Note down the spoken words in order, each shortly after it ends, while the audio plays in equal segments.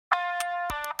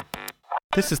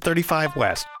This is 35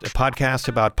 West, a podcast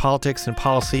about politics and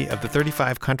policy of the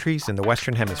 35 countries in the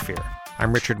Western Hemisphere.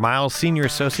 I'm Richard Miles, Senior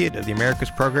Associate of the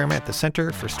Americas Program at the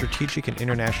Center for Strategic and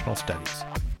International Studies.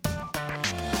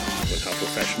 With how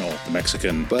professional the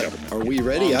Mexican government. Are we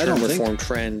ready? I don't think. Reform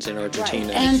trends in Argentina.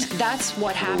 Right. And that's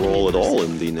what happened. Role at all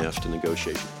in the NAFTA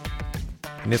negotiation.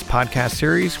 In this podcast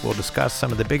series, we'll discuss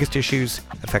some of the biggest issues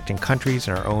affecting countries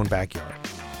in our own backyard.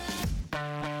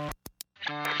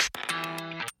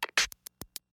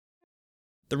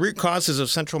 The root causes of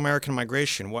Central American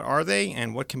migration, what are they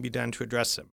and what can be done to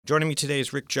address them? Joining me today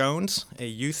is Rick Jones, a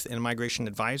youth and migration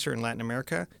advisor in Latin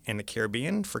America and the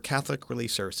Caribbean for Catholic Relief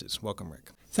Services. Welcome, Rick.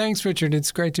 Thanks, Richard.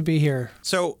 It's great to be here.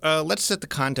 So let's set the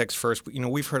context first.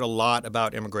 We've heard a lot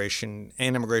about immigration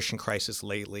and immigration crisis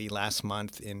lately. Last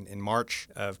month, in March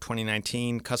of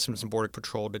 2019, Customs and Border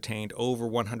Patrol detained over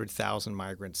 100,000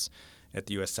 migrants at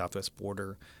the U.S. southwest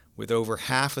border, with over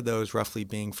half of those roughly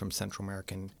being from Central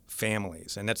American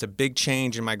families. And that's a big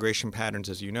change in migration patterns,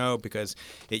 as you know, because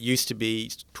it used to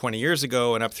be 20 years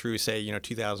ago and up through, say,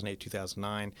 2008,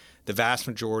 2009, the vast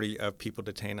majority of people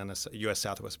detained on the U.S.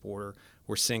 southwest border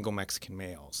were single Mexican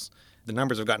males. The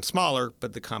numbers have gotten smaller,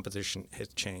 but the composition has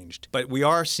changed. But we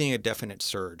are seeing a definite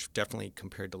surge, definitely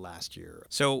compared to last year.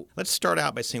 So let's start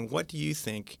out by saying, what do you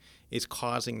think is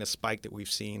causing the spike that we've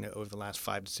seen over the last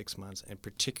 5 to 6 months, and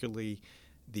particularly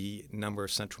the number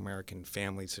of Central American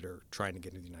families that are trying to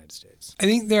get into the United States? I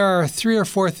think there are 3 or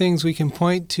 4 things we can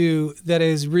point to that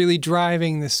is really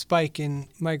driving the spike in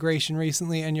migration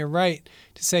recently. And you're right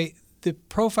to say the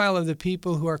profile of the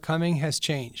people who are coming has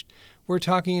changed. We're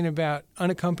talking about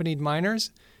unaccompanied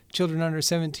minors, children under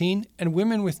 17, and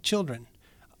women with children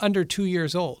under 2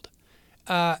 years old.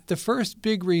 The first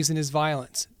big reason is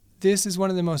violence. This is one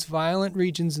of the most violent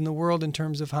regions in the world in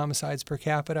terms of homicides per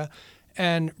capita.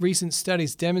 And recent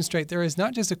studies demonstrate there is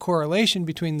not just a correlation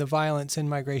between the violence and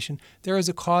migration, there is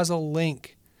a causal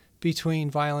link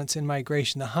between violence and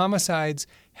migration. The homicides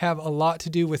have a lot to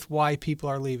do with why people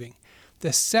are leaving.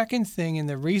 The second thing in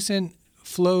the recent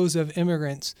flows of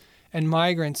immigrants and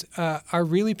migrants are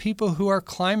really people who are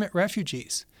climate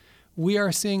refugees. We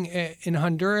are seeing in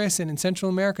Honduras and in Central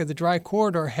America, the dry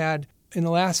corridor had, in the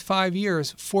last 5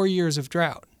 years, 4 years of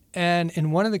drought. And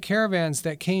in one of the caravans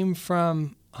that came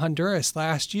from Honduras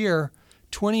last year,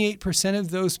 28%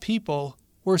 of those people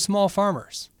were small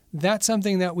farmers. That's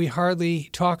something that we hardly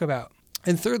talk about.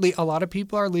 And thirdly, a lot of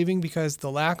people are leaving because the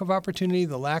lack of opportunity,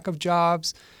 the lack of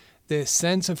jobs, the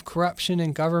sense of corruption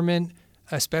in government,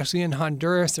 especially in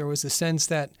Honduras. There was a sense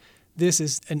that this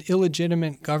is an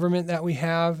illegitimate government that we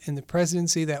have in the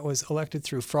presidency that was elected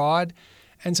through fraud.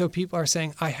 And so people are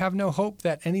saying, I have no hope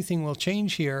that anything will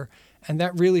change here. And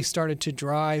that really started to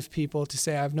drive people to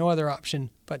say, I have no other option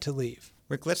but to leave.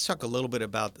 Rick, let's talk a little bit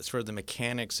about sort of the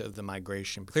mechanics of the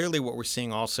migration. Clearly, what we're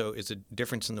seeing also is a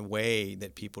difference in the way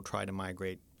that people try to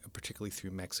migrate, particularly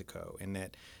through Mexico, and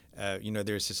that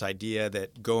there's this idea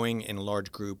that going in a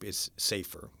large group is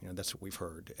safer. That's what we've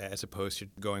heard, as opposed to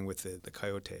going with the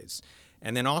coyotes.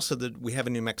 And then also that we have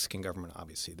a new Mexican government,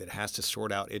 obviously, that has to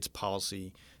sort out its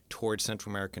policy towards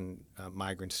Central American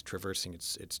migrants traversing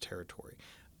its territory.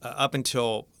 Up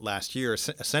until last year,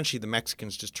 essentially the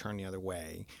Mexicans just turned the other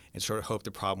way and sort of hoped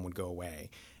the problem would go away.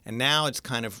 And now it's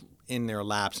kind of in their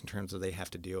laps in terms of they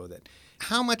have to deal with it.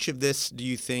 How much of this do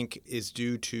you think is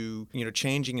due to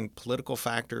changing in political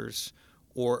factors,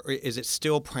 or is it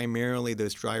still primarily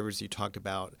those drivers you talked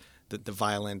about, the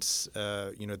violence,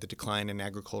 the decline in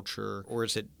agriculture, or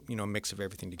is it a mix of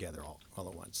everything together all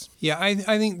at once? Yeah, I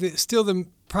think that still the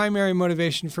primary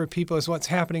motivation for people is what's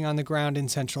happening on the ground in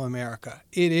Central America.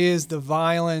 It is the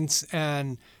violence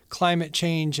and climate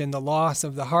change and the loss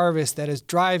of the harvest that is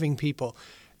driving people.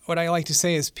 What I like to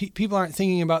say is people aren't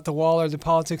thinking about the wall or the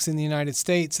politics in the United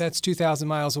States. That's 2,000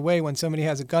 miles away. When somebody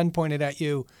has a gun pointed at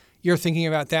you, you're thinking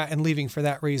about that and leaving for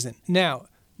that reason. Now,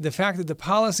 the fact that the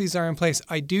policies are in place,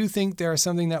 I do think there is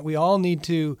something that we all need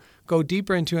to go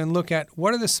deeper into and look at.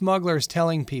 What are the smugglers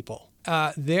telling people?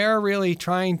 They're really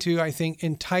trying to, I think,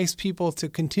 entice people to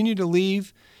continue to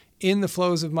leave in the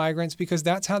flows of migrants because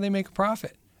that's how they make a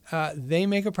profit. They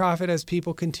make a profit as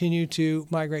people continue to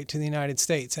migrate to the United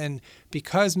States. And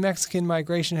because Mexican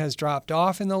migration has dropped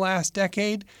off in the last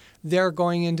decade, they're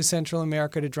going into Central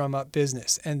America to drum up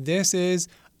business. And this is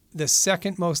the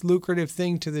second most lucrative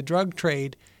thing to the drug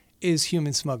trade is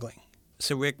human smuggling.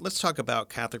 So, Rick, let's talk about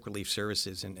Catholic Relief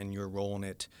Services and your role in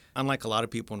it. Unlike a lot of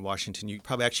people in Washington, you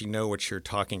probably actually know what you're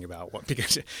talking about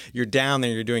because you're down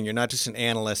there, you're not just an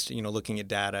analyst, looking at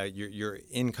data. You're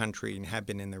in country and have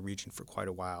been in the region for quite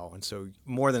a while. And so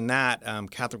more than that,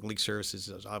 Catholic Relief Services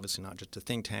is obviously not just a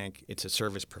think tank, it's a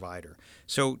service provider.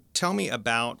 So tell me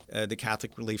about the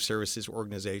Catholic Relief Services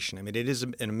organization. I mean, it is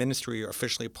a ministry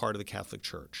officially part of the Catholic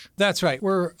Church. That's right.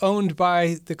 We're owned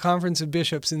by the Conference of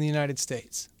Bishops in the United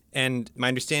States. And my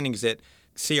understanding is that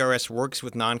CRS works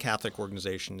with non-Catholic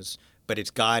organizations, but it's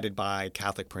guided by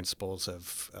Catholic principles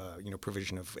of,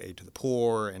 provision of aid to the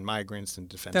poor and migrants and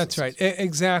defense. That's right.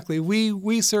 Exactly.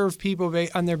 We serve people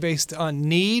they're based on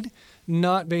need,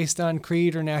 not based on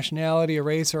creed or nationality or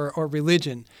race or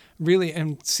religion. Really,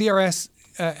 and CRS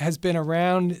has been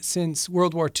around since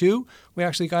World War II. We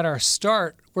actually got our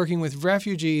start working with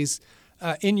refugees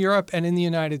in Europe and in the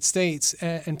United States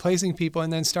and placing people,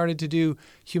 and then started to do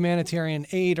humanitarian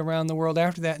aid around the world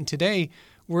after that. And today,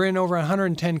 we're in over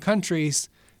 110 countries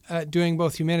doing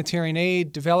both humanitarian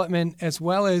aid, development, as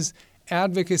well as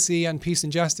advocacy on peace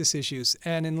and justice issues.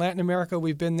 And in Latin America,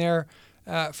 we've been there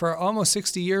for almost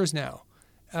 60 years now,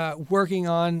 working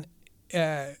on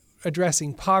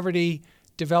addressing poverty,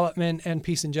 development, and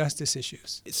peace and justice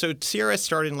issues. So CRS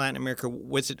started in Latin America.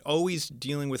 Was it always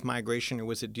dealing with migration, or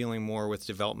was it dealing more with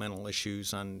developmental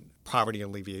issues on poverty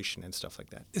alleviation and stuff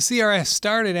like that? The CRS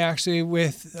started actually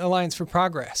with Alliance for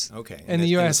Progress in the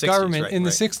U.S. government in the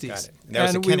 60s. Got it. That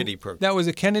was a Kennedy program. That was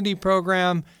a Kennedy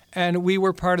program, and we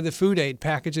were part of the food aid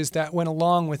packages that went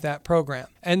along with that program.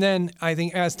 And then I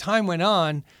think as time went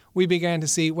on, we began to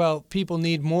see, well, people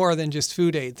need more than just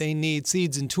food aid. They need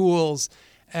seeds and tools.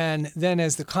 And then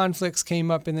as the conflicts came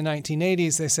up in the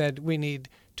 1980s, they said we need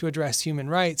to address human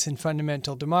rights and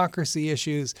fundamental democracy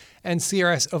issues. And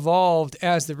CRS evolved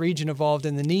as the region evolved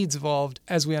and the needs evolved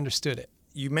as we understood it.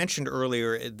 You mentioned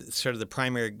earlier sort of the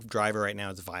primary driver right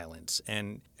now is violence.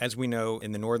 And as we know,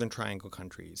 in the Northern Triangle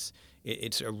countries,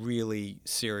 it's a really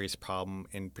serious problem,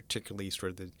 and particularly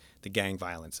sort of the gang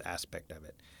violence aspect of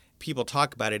it. People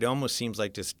talk about it, it almost seems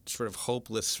like this sort of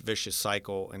hopeless, vicious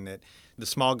cycle, and that the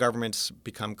small governments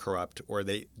become corrupt, or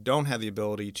they don't have the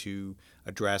ability to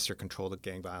address or control the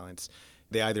gang violence.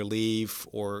 They either leave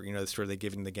or, sort of they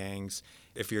give in the gangs.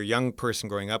 If you're a young person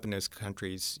growing up in those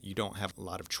countries, you don't have a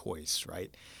lot of choice,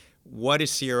 right? What is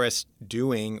CRS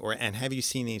doing, and have you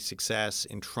seen any success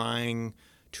in trying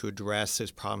to address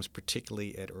those problems,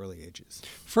 particularly at early ages?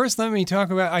 First, let me talk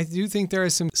about, I do think there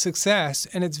is some success,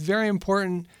 and it's very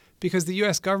important because the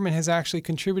U.S. government has actually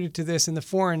contributed to this, in the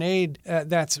foreign aid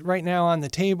that's right now on the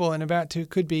table and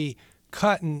could be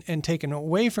cut and taken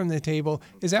away from the table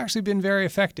has actually been very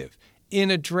effective in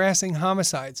addressing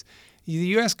homicides. The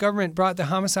U.S. government brought the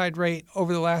homicide rate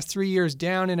over the last 3 years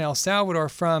down in El Salvador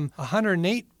from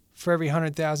 108 for every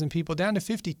 100,000 people down to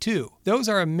 52. Those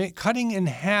are cutting in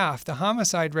half the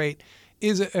homicide rate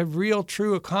is a real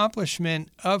true accomplishment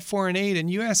of foreign aid, and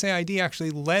USAID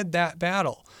actually led that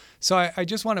battle. So I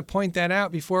just want to point that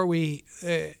out before we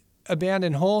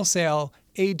abandon wholesale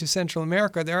aid to Central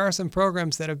America. There are some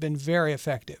programs that have been very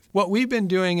effective. What we've been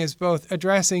doing is both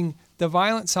addressing the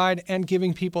violent side and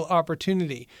giving people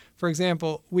opportunity. For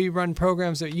example, we run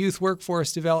programs at youth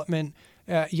workforce development.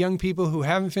 Young people who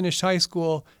haven't finished high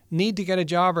school need to get a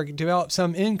job or develop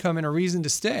some income and a reason to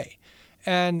stay.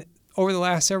 And over the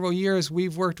last several years,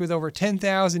 we've worked with over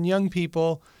 10,000 young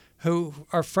people who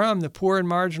are from the poor and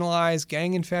marginalized,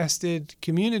 gang-infested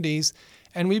communities,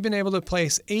 and we've been able to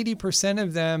place 80%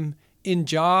 of them in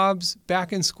jobs,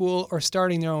 back in school, or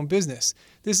starting their own business.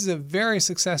 This is a very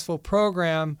successful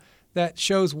program that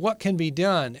shows what can be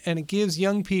done, and it gives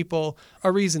young people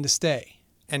a reason to stay.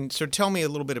 And so tell me a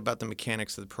little bit about the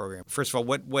mechanics of the program. First of all,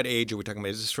 what age are we talking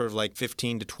about? Is this sort of like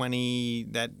 15 to 20,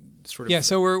 that sort of? Yeah,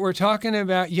 so we're talking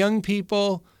about young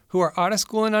people who are out of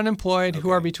school and unemployed, who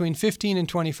are between 15 and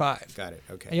 25. Got it,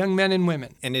 okay. Young men and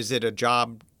women. And is it a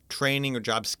job training or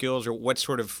job skills, or what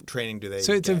sort of training do they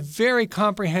So it's get? a very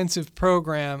comprehensive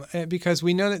program because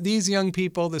we know that these young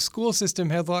people, the school system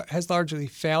has largely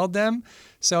failed them.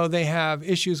 So they have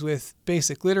issues with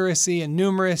basic literacy and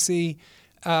numeracy,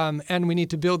 and we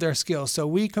need to build their skills. So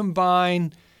we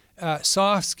combine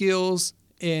soft skills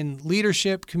in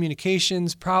leadership,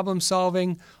 communications, problem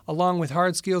solving, along with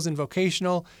hard skills in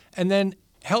vocational, and then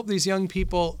help these young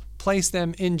people place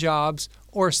them in jobs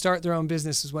or start their own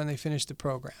businesses when they finish the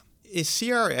program. Is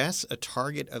CRS a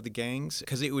target of the gangs?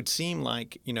 Because it would seem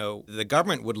like, the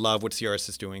government would love what CRS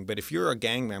is doing, but if you're a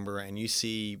gang member and you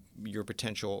see your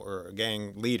potential, or a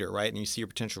gang leader, right, and you see your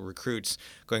potential recruits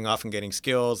going off and getting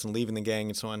skills and leaving the gang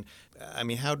and so on,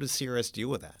 how does CRS deal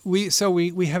with that?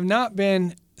 We have not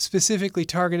been specifically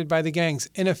targeted by the gangs.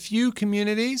 In a few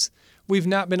communities, we've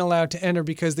not been allowed to enter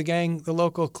because the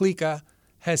local clique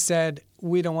has said,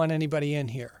 we don't want anybody in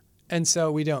here. And so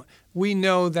we don't. We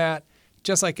know that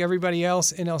just like everybody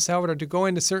else in El Salvador, to go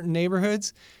into certain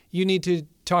neighborhoods, you need to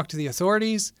talk to the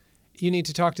authorities, you need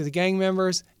to talk to the gang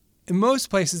members. In most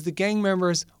places, the gang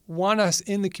members want us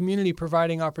in the community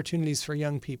providing opportunities for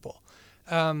young people.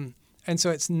 And so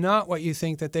it's not what you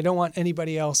think, that they don't want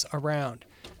anybody else around.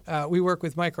 We work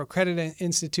with microcredit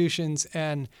institutions,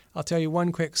 and I'll tell you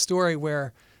one quick story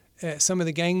where some of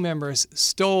the gang members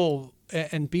stole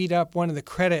and beat up one of the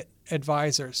credit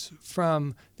advisors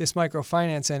from this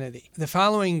microfinance entity. The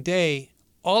following day,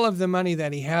 all of the money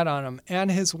that he had on him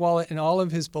and his wallet and all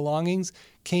of his belongings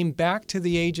came back to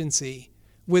the agency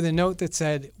with a note that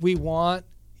said, we want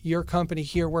your company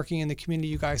here working in the community.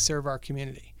 You guys serve our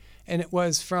community. And it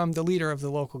was from the leader of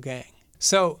the local gang.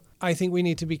 So I think we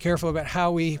need to be careful about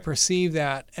how we perceive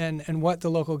that and what the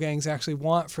local gangs actually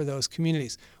want for those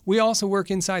communities. We also work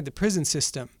inside the prison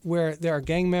system where there are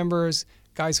gang members,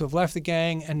 guys who have left the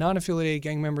gang, and non-affiliated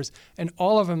gang members, and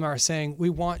all of them are saying, we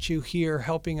want you here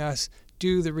helping us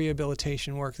do the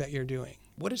rehabilitation work that you're doing.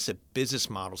 What is the business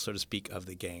model, so to speak, of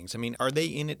the gangs? Are they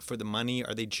in it for the money?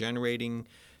 Are they generating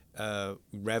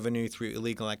revenue through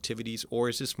illegal activities? Or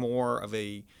is this more of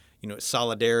a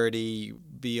solidarity,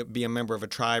 be a member of a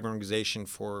tribe or organization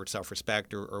for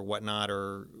self-respect or whatnot?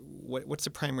 Or what's the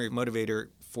primary motivator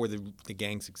for the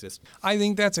gangs' existence? I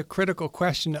think that's a critical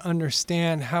question to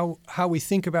understand how we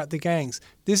think about the gangs.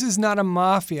 This is not a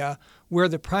mafia where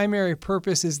the primary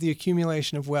purpose is the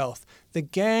accumulation of wealth. The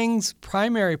gang's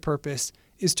primary purpose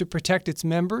is to protect its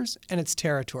members and its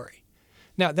territory.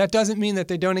 Now, that doesn't mean that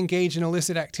they don't engage in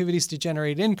illicit activities to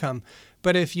generate income,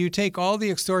 but if you take all the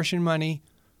extortion money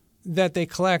that they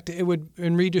collect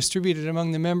and redistribute it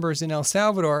among the members in El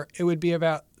Salvador, it would be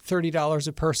about $30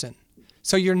 a person.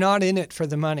 So you're not in it for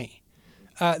the money.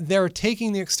 They're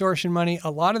taking the extortion money. A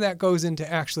lot of that goes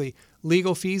into actually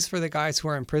legal fees for the guys who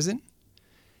are in prison.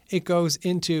 It goes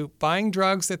into buying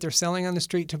drugs that they're selling on the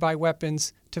street to buy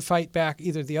weapons to fight back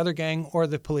either the other gang or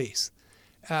the police.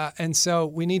 And so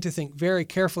we need to think very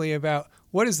carefully about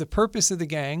what is the purpose of the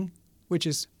gang, which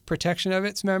is protection of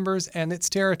its members and its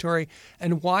territory,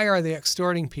 and why are they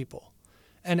extorting people?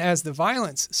 And as the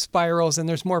violence spirals and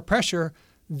there's more pressure,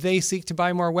 they seek to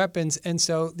buy more weapons, and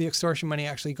so the extortion money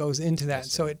actually goes into that.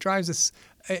 So it drives us.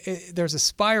 There's a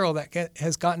spiral that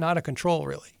has gotten out of control,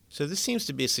 really. So this seems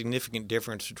to be a significant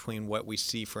difference between what we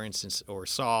see, for instance, or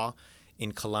saw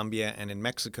in Colombia and in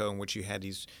Mexico, in which you had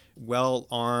these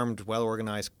well-armed,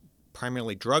 well-organized,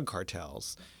 primarily drug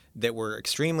cartels that were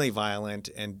extremely violent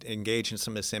and engaged in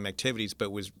some of the same activities,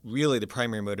 but was really the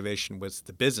primary motivation was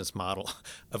the business model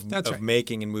of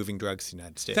making and moving drugs to the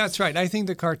United States. That's right. I think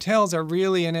the cartels are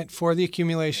really in it for the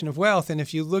accumulation of wealth. And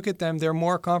if you look at them, they're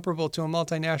more comparable to a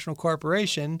multinational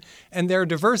corporation, and they're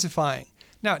diversifying.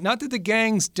 Now, not that the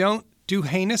gangs don't do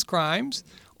heinous crimes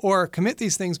or commit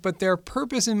these things, but their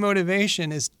purpose and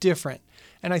motivation is different.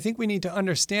 And I think we need to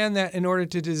understand that in order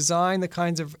to design the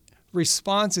kinds of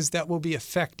responses that will be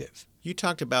effective. You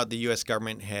talked about the U.S.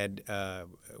 government had,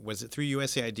 was it through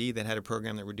USAID that had a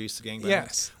program that reduced the gang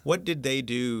violence? Yes. What did they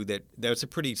do that was a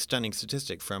pretty stunning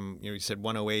statistic from, you said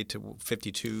 108 to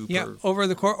 52? Yeah, over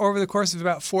the course of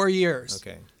about 4 years.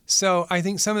 Okay. So I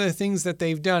think some of the things that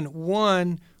they've done,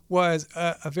 one was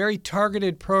a very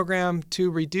targeted program to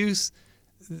reduce,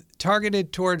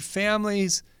 targeted toward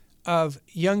families of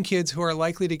young kids who are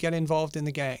likely to get involved in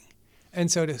the gang. And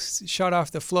so to shut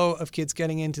off the flow of kids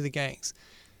getting into the gangs.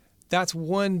 That's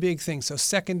one big thing. So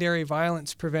secondary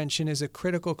violence prevention is a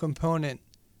critical component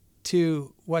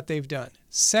to what they've done.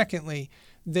 Secondly,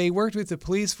 they worked with the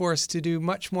police force to do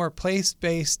much more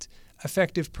place-based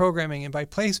effective programming. And by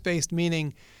place-based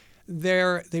meaning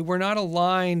they were not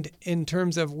aligned in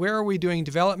terms of where are we doing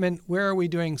development, where are we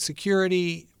doing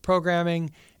security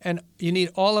programming, and you need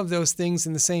all of those things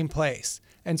in the same place.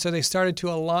 And so they started to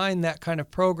align that kind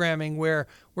of programming where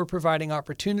we're providing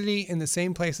opportunity in the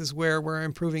same places where we're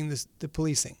improving the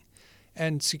policing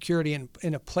and security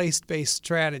in a place-based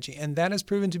strategy. And that has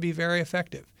proven to be very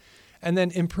effective. And then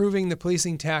improving the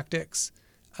policing tactics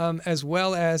as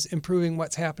well as improving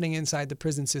what's happening inside the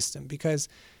prison system. Because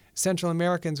Central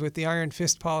Americans, with the iron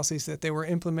fist policies that they were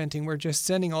implementing, were just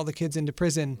sending all the kids into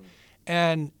prison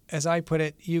And as I put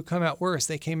it, you come out worse.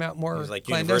 They came out more It was like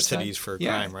clandestine. universities for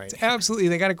crime, right? Absolutely.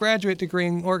 They got a graduate degree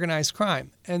in organized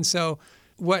crime. And so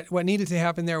what needed to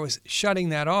happen there was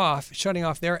shutting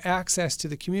off their access to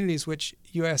the communities, which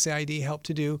USAID helped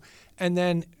to do, and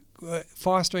then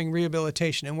fostering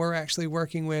rehabilitation. And we're actually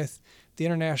working with the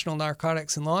International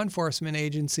Narcotics and Law Enforcement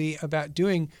Agency about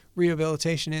doing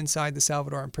rehabilitation inside the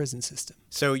Salvadoran prison system.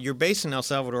 So you're based in El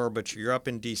Salvador, but you're up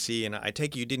in D.C., and I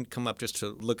take it you didn't come up just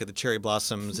to look at the cherry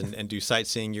blossoms and do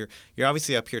sightseeing. You're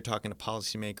obviously up here talking to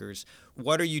policymakers.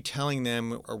 What are you telling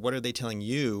them, or what are they telling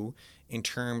you in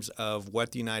terms of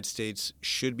what the United States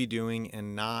should be doing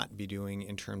and not be doing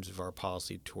in terms of our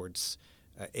policy towards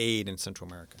aid in Central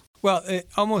America? Well,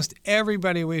 almost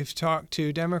everybody we've talked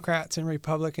to, Democrats and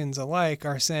Republicans alike,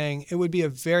 are saying it would be a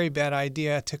very bad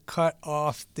idea to cut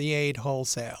off the aid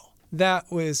wholesale. That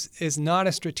is not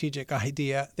a strategic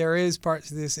idea. There is parts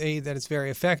of this aid that is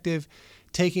very effective.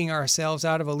 Taking ourselves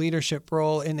out of a leadership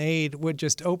role in aid would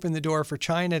just open the door for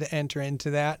China to enter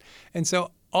into that. And so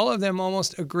all of them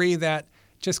almost agree that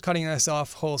just cutting us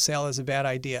off wholesale is a bad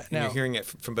idea. And you're hearing it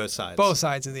from both sides. Both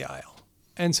sides of the aisle.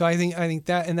 And so I think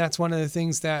that, and that's one of the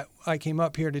things that I came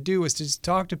up here to do, was to just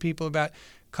talk to people about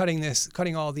cutting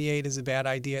all the aid is a bad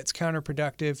idea. It's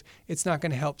counterproductive. It's not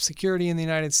going to help security in the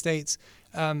United States.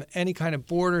 Any kind of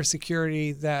border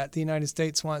security that the United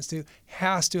States wants to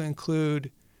has to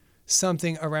include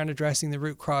something around addressing the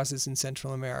root causes in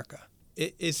Central America.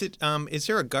 Is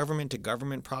there a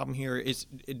government-to-government problem here? Does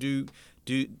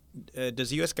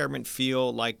the U.S. government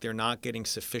feel like they're not getting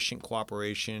sufficient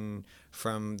cooperation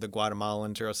from the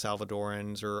Guatemalans or El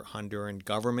Salvadorans or Honduran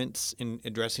governments in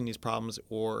addressing these problems,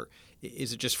 or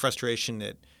is it just frustration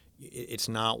that it's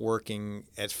not working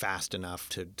as fast enough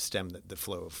to stem the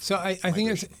flow of So I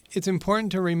think it's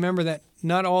important to remember that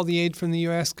not all the aid from the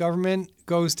U.S. government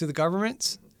goes to the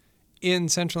governments in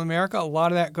Central America. A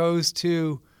lot of that goes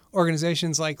to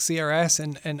organizations like CRS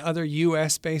and other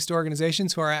U.S.-based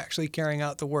organizations who are actually carrying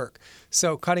out the work.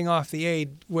 So cutting off the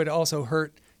aid would also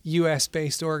hurt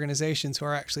U.S.-based organizations who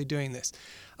are actually doing this.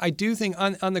 I do think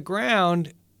on the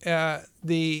ground,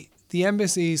 the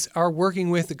embassies are working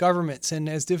with the governments, and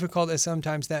as difficult as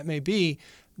sometimes that may be,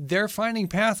 they're finding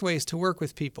pathways to work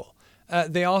with people.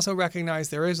 They also recognize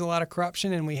there is a lot of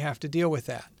corruption, and we have to deal with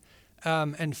that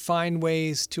and find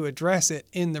ways to address it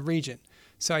in the region.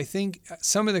 So I think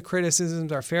some of the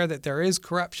criticisms are fair that there is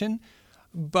corruption,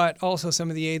 but also some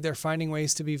of the aid, they're finding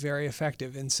ways to be very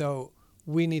effective. And so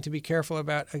we need to be careful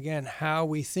about, again, how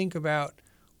we think about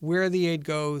where the aid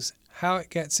goes, how it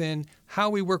gets in,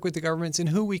 how we work with the governments, and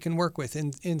who we can work with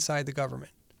inside the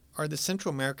government. Are the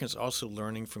Central Americans also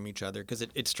learning from each other? Because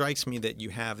it strikes me that you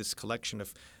have this collection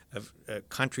of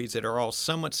countries that are all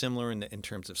somewhat similar in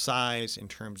terms of size, in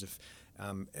terms of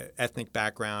ethnic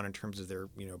background, in terms of their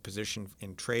position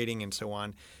in trading and so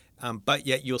on. But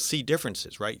yet you'll see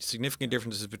differences, right? Significant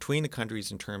differences between the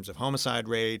countries in terms of homicide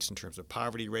rates, in terms of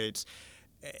poverty rates.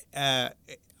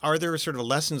 Are there sort of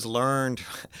lessons learned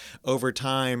over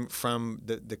time from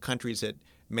the countries that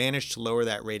managed to lower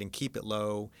that rate and keep it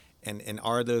low? And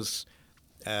are those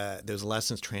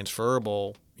lessons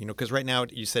transferable? Because right now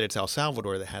you said it's El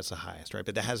Salvador that has the highest, right?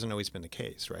 But that hasn't always been the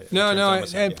case, right? No.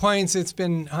 At points it's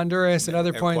been Honduras. At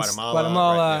other points,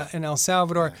 Guatemala right, and El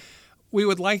Salvador. Yeah. We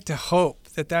would like to hope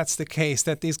that that's the case,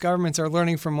 that these governments are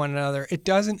learning from one another. It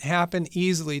doesn't happen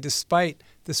easily, despite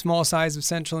the small size of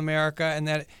Central America, and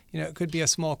that it could be a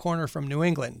small corner from New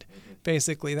England. Mm-hmm.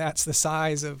 Basically, that's the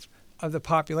size of the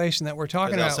population that we're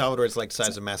talking about. El Salvador is like the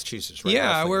size of Massachusetts, right?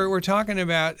 Yeah, we're talking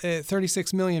about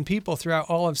 36 million people throughout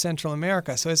all of Central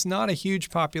America, so it's not a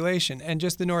huge population. And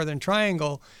just the Northern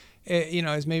Triangle,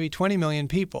 is maybe 20 million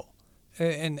people,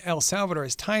 and El Salvador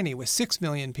is tiny with 6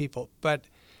 million people. But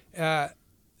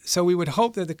so we would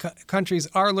hope that the countries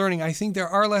are learning. I think there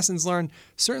are lessons learned.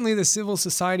 Certainly, the civil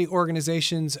society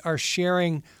organizations are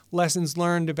sharing lessons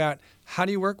learned about how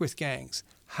do you work with gangs,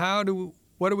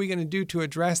 what are we going to do to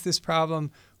address this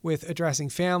problem with addressing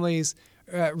families,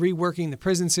 reworking the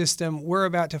prison system? We're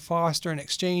about to foster an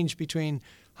exchange between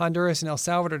Honduras and El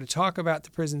Salvador to talk about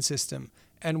the prison system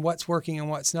and what's working and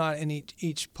what's not in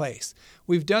each place.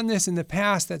 We've done this in the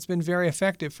past that's been very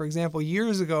effective. For example,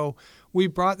 years ago, we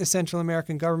brought the Central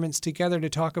American governments together to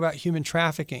talk about human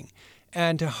trafficking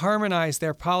and to harmonize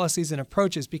their policies and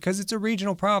approaches because it's a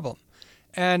regional problem.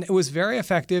 And it was very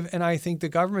effective, and I think the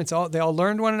governments all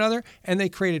learned one another, and they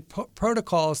created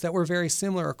protocols that were very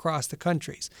similar across the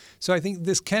countries. So I think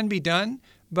this can be done,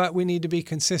 but we need to be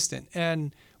consistent.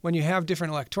 And when you have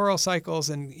different electoral cycles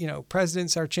and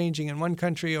presidents are changing in one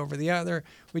country over the other,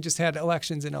 we just had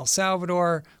elections in El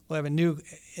Salvador. We'll have a new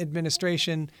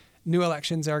administration New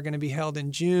elections are going to be held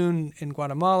in June in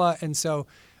Guatemala. And so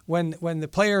when the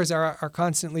players are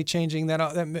constantly changing,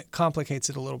 that complicates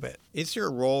it a little bit. Is there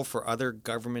a role for other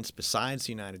governments besides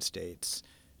the United States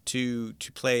to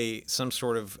play some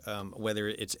sort of, whether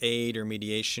it's aid or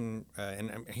mediation?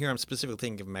 And here I'm specifically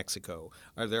thinking of Mexico.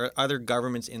 Are there other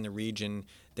governments in the region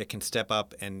that can step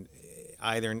up and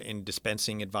either in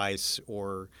dispensing advice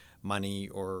or money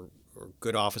or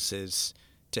good offices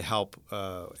to help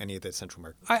any of the Central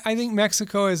America? I think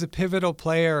Mexico is a pivotal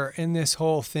player in this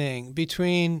whole thing,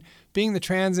 between being the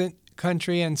transit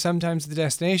country and sometimes the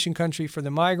destination country for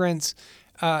the migrants,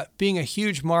 being a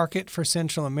huge market for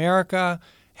Central America,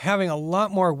 having a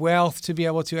lot more wealth to be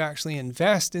able to actually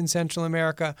invest in Central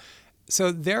America.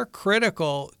 So they're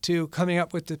critical to coming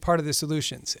up with the part of the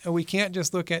solutions. We can't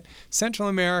just look at Central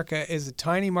America as a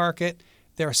tiny market.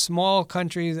 There are small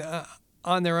countries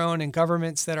on their own and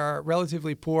governments that are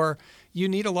relatively poor. You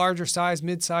need a larger size,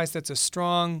 mid-size, that's a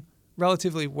strong,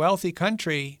 relatively wealthy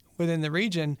country within the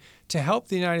region to help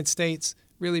the United States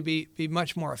really be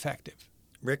much more effective.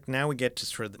 Rick, now we get to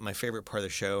sort of my favorite part of the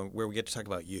show, where we get to talk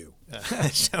about you.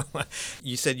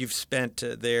 You said you've spent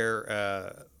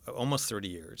there almost 30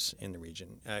 years in the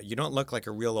region. You don't look like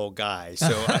a real old guy, so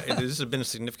this has been a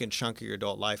significant chunk of your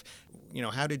adult life.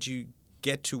 How did you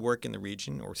get to work in the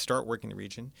region or start working in the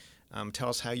region? Tell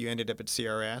us how you ended up at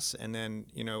CRS, and then,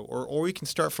 or we can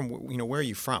start from, where are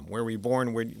you from? Where were you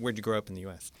born? Where'd you grow up in the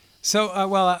U.S.? So,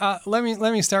 let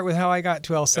me start with how I got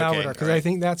to El Salvador, because I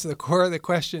think that's the core of the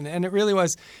question. And it really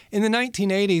was, in the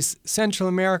 1980s, Central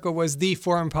America was the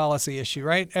foreign policy issue,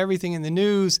 right? Everything in the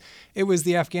news, it was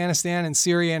the Afghanistan and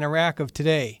Syria and Iraq of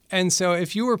today. And so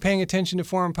if you were paying attention to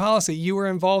foreign policy, you were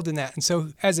involved in that. And so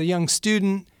as a young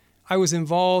student, I was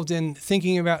involved in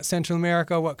thinking about Central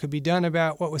America, what could be done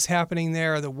about what was happening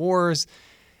there, the wars.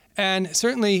 And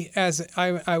certainly as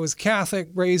I was Catholic,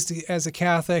 raised as a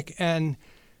Catholic, and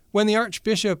when the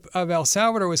Archbishop of El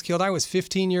Salvador was killed, I was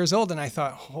 15 years old, and I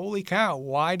thought, holy cow,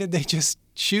 why did they just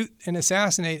shoot and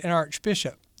assassinate an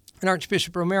Archbishop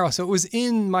Romero? So it was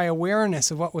in my awareness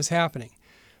of what was happening.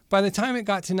 By the time it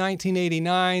got to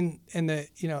 1989 and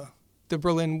the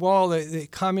Berlin Wall, the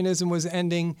communism was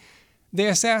ending, they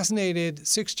assassinated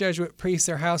 6 Jesuit priests,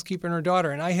 their housekeeper and her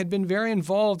daughter. And I had been very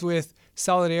involved with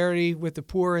solidarity with the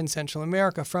poor in Central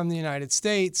America from the United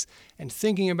States and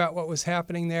thinking about what was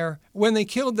happening there. When they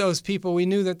killed those people, we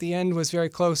knew that the end was very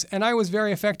close. And I was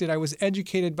very affected. I was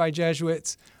educated by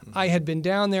Jesuits. I had been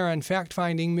down there on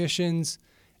fact-finding missions.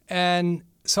 And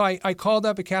so I called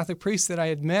up a Catholic priest that I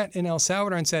had met in El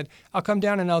Salvador and said, I'll come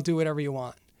down and I'll do whatever you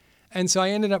want. And so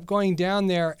I ended up going down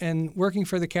there and working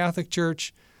for the Catholic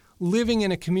Church, living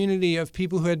in a community of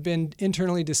people who had been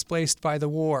internally displaced by the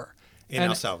war. In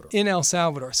El Salvador. In El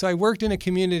Salvador. So I worked in a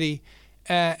community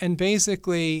and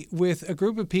basically with a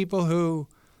group of people who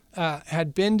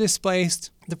had been displaced.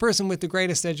 The person with the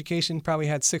greatest education probably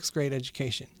had 6th grade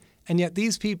education. And yet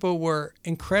these people were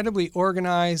incredibly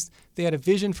organized. They had a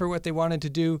vision for what they wanted to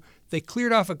do. They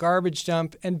cleared off a garbage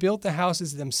dump and built the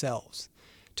houses themselves.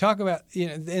 Talk about,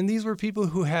 and these were people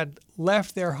who had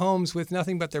left their homes with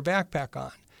nothing but their backpack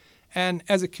on. And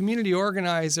as a community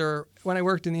organizer, when I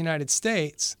worked in the United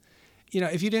States,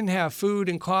 if you didn't have food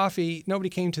and coffee, nobody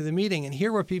came to the meeting. And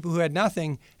here were people who had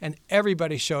nothing, and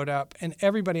everybody showed up, and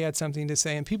everybody had something to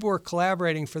say, and people were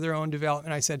collaborating for their own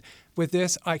development. I said, with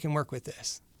this, I can work with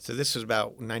this. So this was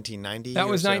about 1990? That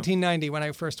was 1990 when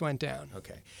I first went down.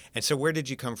 Okay. And so where did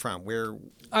you come from?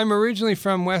 I'm originally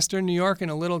from Western New York in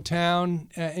a little town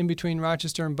in between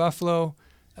Rochester and Buffalo.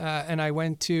 And I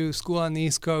went to school on the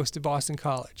East Coast at Boston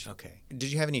College. Okay.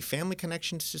 Did you have any family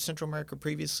connections to Central America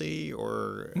previously,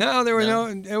 or? No, there were no.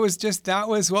 It was just that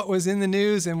was what was in the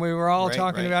news, and we were all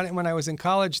talking about it. And when I was in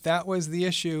college, that was the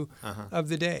issue of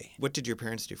the day. What did your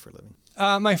parents do for a living?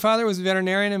 My father was a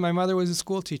veterinarian, and my mother was a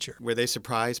school teacher. Were they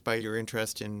surprised by your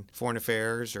interest in foreign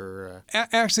affairs, or?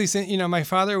 Actually, my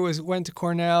father went to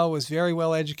Cornell, was very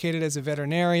well educated as a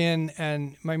veterinarian,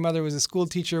 and my mother was a school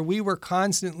teacher. We were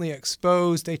constantly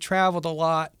exposed. They traveled a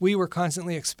lot. We were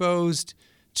constantly exposed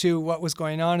to what was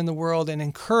going on in the world and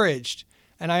encouraged.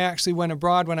 And I actually went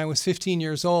abroad when I was 15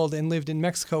 years old and lived in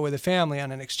Mexico with a family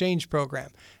on an exchange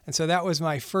program. And so that was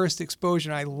my first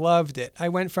exposure. I loved it. I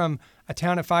went from a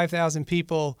town of 5,000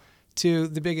 people to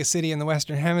the biggest city in the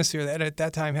Western Hemisphere that at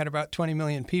that time had about 20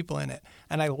 million people in it.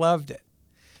 And I loved it.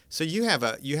 So you have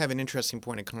an interesting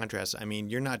point of contrast. I mean,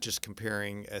 you're not just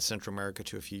comparing Central America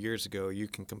to a few years ago. You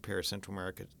can compare Central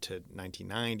America to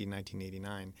 1990,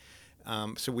 1989.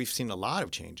 So we've seen a lot of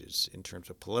changes in terms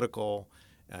of political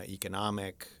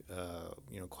economic,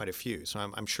 quite a few. So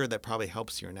I'm sure that probably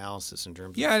helps your analysis in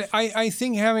terms of... Yeah, I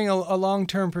think having a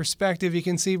long-term perspective, you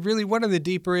can see really what are the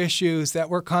deeper issues that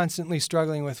we're constantly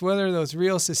struggling with. What are those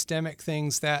real systemic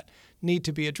things that need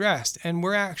to be addressed? And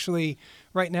we're actually,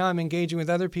 right now I'm engaging with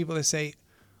other people to say,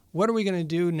 what are we going to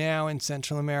do now in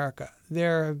Central America?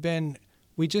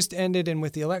 We just ended, and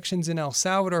with the elections in El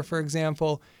Salvador, for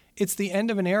example, it's the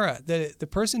end of an era. The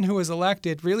person who was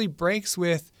elected really breaks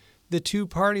with the two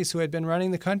parties who had been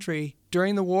running the country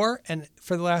during the war and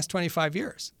for the last 25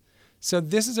 years. So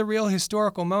this is a real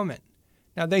historical moment.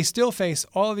 Now, they still face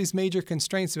all of these major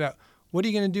constraints about what are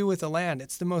you going to do with the land?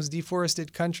 It's the most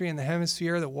deforested country in the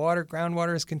hemisphere. The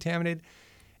groundwater is contaminated.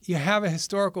 You have a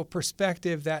historical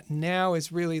perspective that now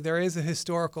there is a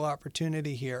historical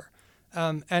opportunity here.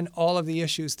 And all of the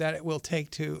issues that it will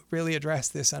take to really address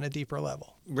this on a deeper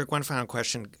level. Rick, one final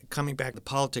question. Coming back to the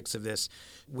politics of this,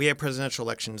 we have presidential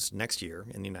elections next year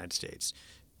in the United States.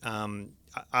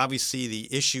 Obviously, the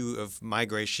issue of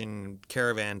migration,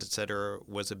 caravans, et cetera,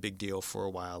 was a big deal for a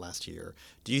while last year.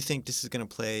 Do you think this is going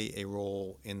to play a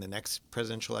role in the next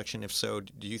presidential election? If so,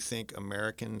 do you think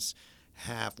Americans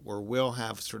have or will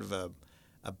have sort of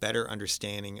a better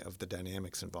understanding of the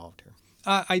dynamics involved here?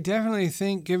 I definitely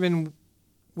think, given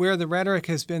where the rhetoric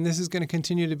has been, this is going to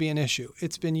continue to be an issue.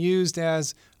 It's been used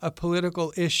as a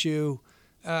political issue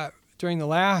during the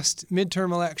last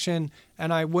midterm election,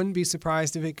 and I wouldn't be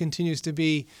surprised if it continues to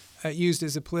be used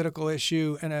as a political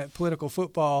issue and a political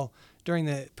football during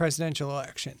the presidential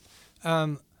election.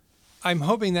 I'm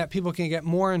hoping that people can get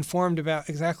more informed about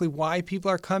exactly why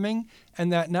people are coming,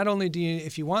 and that not only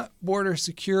if you want border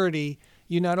security,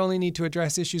 you not only need to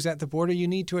address issues at the border, you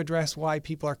need to address why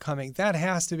people are coming. That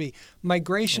has to be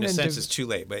migration. In a sense, it's too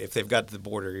late, but if they've got to the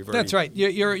border, you've already... That's right.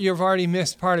 You've already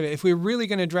missed part of it. If we're really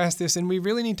going to address this, and we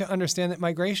really need to understand that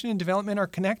migration and development are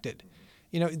connected.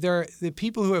 The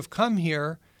people who have come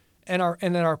here and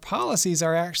that our policies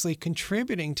are actually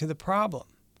contributing to the problem.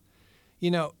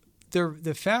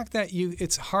 The fact that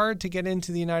it's hard to get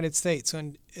into the United States,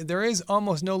 and there is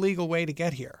almost no legal way to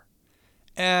get here.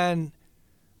 And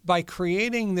by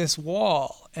creating this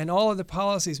wall and all of the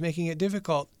policies making it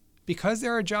difficult, because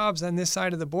there are jobs on this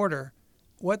side of the border,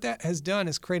 what that has done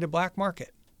is create a black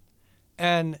market.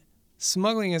 And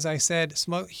smuggling, as I said,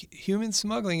 human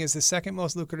smuggling is the second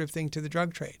most lucrative thing to the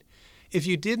drug trade. If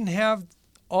you didn't have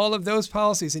all of those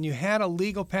policies and you had a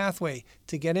legal pathway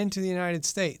to get into the United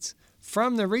States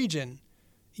from the region,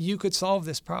 you could solve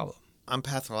this problem. I'm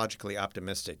pathologically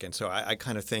optimistic, and so I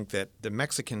kind of think that the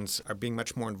Mexicans are being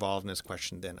much more involved in this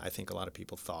question than I think a lot of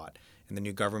people thought, and the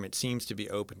new government seems to be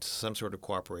open to some sort of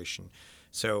cooperation.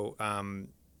 So,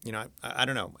 I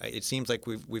don't know. It seems like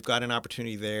we've got an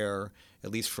opportunity there,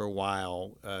 at least for a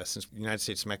while, since the United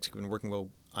States and Mexico have been working well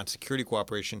on security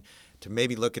cooperation, to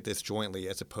maybe look at this jointly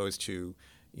as opposed to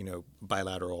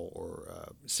bilateral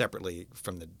or separately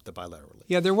from the bilateral.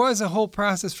 Yeah, there was a whole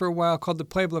process for a while called the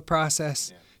Puebla process.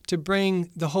 Yeah. To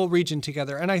bring the whole region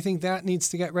together. And I think that needs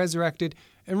to get resurrected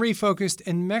and refocused.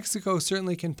 And Mexico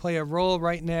certainly can play a role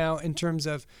right now in terms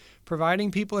of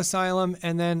providing people asylum.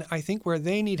 And then I think where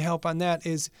they need help on that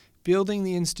is building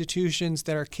the institutions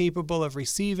that are capable of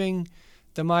receiving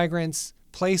the migrants,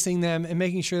 placing them, and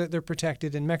making sure that they're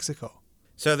protected in Mexico.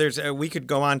 So we could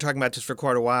go on talking about this for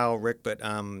quite a while, Rick, but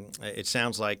it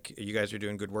sounds like you guys are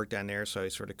doing good work down there, so I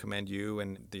sort of commend you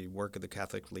and the work of the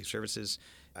Catholic Relief Services.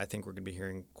 I think we're going to be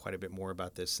hearing quite a bit more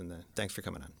about this, and thanks for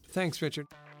coming on. Thanks, Richard.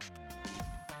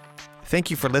 Thank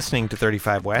you for listening to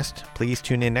 35 West. Please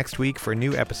tune in next week for a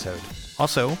new episode.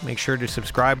 Also, make sure to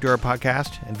subscribe to our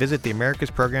podcast and visit the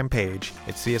Americas Program page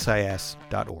at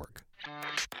csis.org.